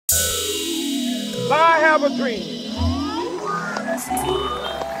have a dream.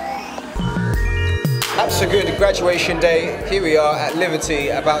 Apps are good graduation day. Here we are at Liberty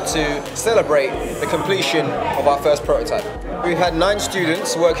about to celebrate the completion of our first prototype. We've had 9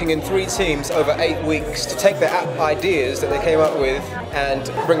 students working in 3 teams over 8 weeks to take the app ideas that they came up with and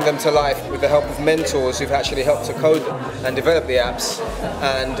bring them to life with the help of mentors who've actually helped to code them and develop the apps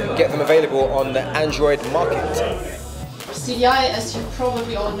and get them available on the Android market. CDI, as you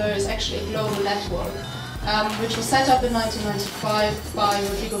probably all know, is actually a global network, which was set up in 1995 by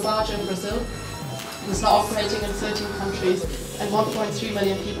Rodrigo Baggio in Brazil. It's now operating in 13 countries, and 1.3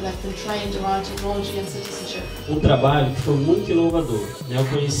 million people have been trained around technology and citizenship. Trabalho que foi muito inovador. Eu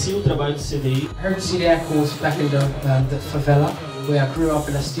conheci o trabalho do CDI. I heard the CDI course back in the favela, where I grew up,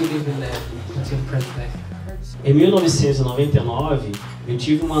 and I still live in there until the present day. Em 1999, eu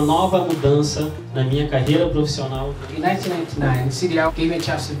tive uma nova mudança na minha carreira profissional. In 1999, CDI gave me a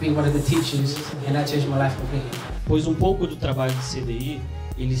chance to be one of the teachers, and that changed my life completely. Pois pouco do trabalho do CDI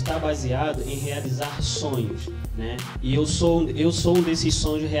ele está baseado em realizar sonhos, né? E eu sou desses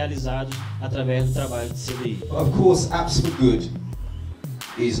sonhos realizados através do trabalho de CDI. Of course, apps for good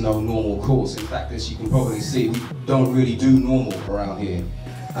is no normal course. In fact, as you can probably see, we don't really do normal around here.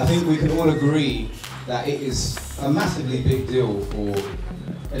 I think we can all agree that it is a massively big deal for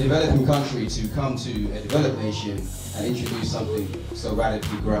a developing country to come to a developed nation and introduce something so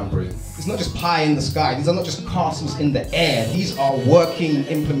radically groundbreaking. It's not just pie in the sky, these are not just castles in the air, these are working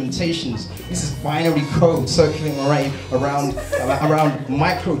implementations. This is binary code circling around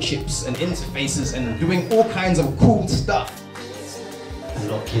microchips and interfaces and doing all kinds of cool stuff. A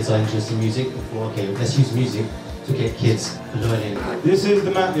lot of kids are interested in music. Okay, let's use music to get kids learning. This is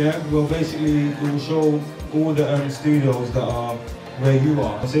the map, yeah? Well, basically, it will show all the studios that are where you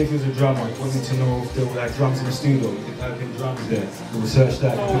are. Say if you're a drummer, you wanted to know if there were like drums in the studio, you can type in drums there, we'll search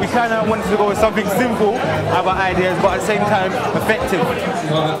that. We kind of wanted to go with something simple, have our ideas, but at the same time effective.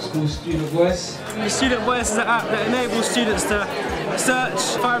 Our app's called Student Voice. The Student Voice is an app that enables students to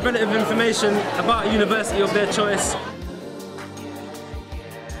search, find relative information about a university of their choice.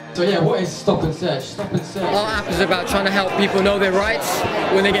 So yeah, what is Stop and Search? Stop and Search. Our app is about trying to help people know their rights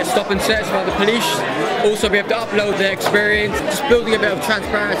when they get stop and searched by the police. Also be able to upload their experience, just building a bit of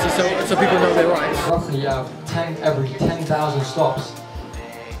transparency so people know their rights. Roughly every 10,000 stops,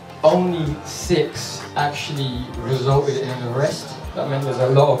 only 6 actually resulted in an arrest. That meant there's a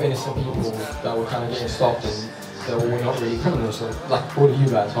lot of innocent people that were kind of getting stopped and they were not really criminals, so like all of you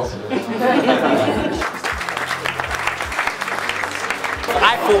guys, hopefully.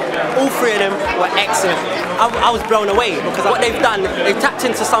 I thought all 3 of them were excellent. I was blown away because what they've done, they've tapped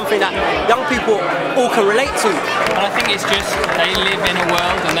into something that young people all can relate to. And I think it's just they live in a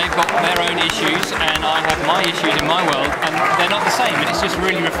world and they've got their own issues and I have my issues in my world and they're not the same, and it's just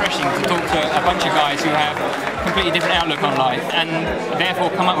really refreshing to talk to a bunch of guys who have a completely different outlook on life and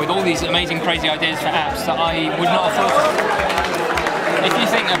therefore come up with all these amazing crazy ideas for apps that I would not have thought of. If you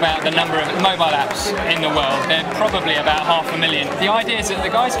think about the number of mobile apps in the world, they're probably about 500,000. The ideas that the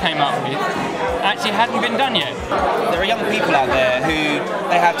guys came up with actually hadn't been done yet. There are young people out there who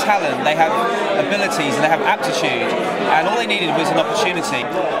they have talent, they have abilities, and they have aptitude, and all they needed was an opportunity.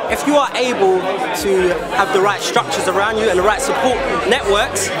 If you are able to have the right structures around you and the right support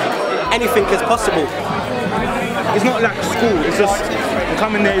networks, anything is possible. It's not like school, it's just you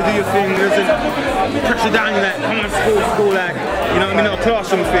come in there, you do your thing, there isn't pressure down you like, come on school, like, you know what I mean, not a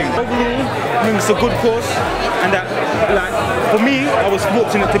classroom thing. Overall, I think it's a good course, and that, like, for me, I was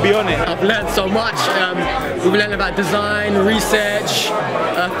fortunate to be on it. I've learned so much. We've learned about design, research,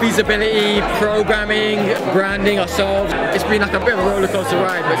 feasibility, programming, branding ourselves. It's been like a bit of a roller coaster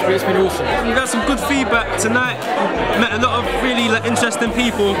ride, but it's been awesome. We got some good feedback tonight. Met a lot of really interesting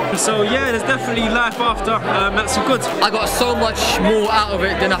people. So yeah, there's definitely life after. That's good. I got so much more out of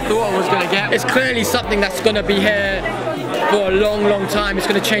it than I thought I was going to get. It's clearly something that's going to be here for a long time. It's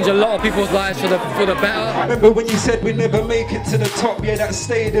going to change a lot of people's lives for the better. Remember when you said we'd never make it to the top? Yeah, that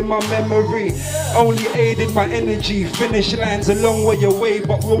stayed in my memory. Only aided my energy. Finish line's a long way away,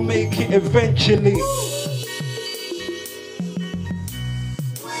 but we'll make it eventually.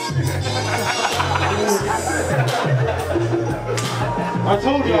 I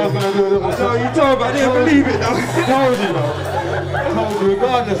told you I was going to do a little something. No, you told me, I didn't believe it though. I told you though. I told you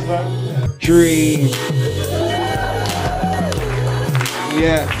regardless, man. Dream.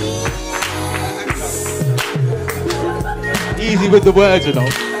 Yeah. Easy with the words, you know.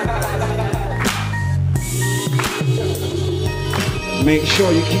 Make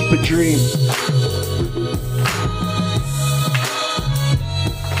sure you keep a dream.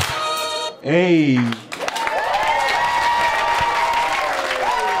 Hey.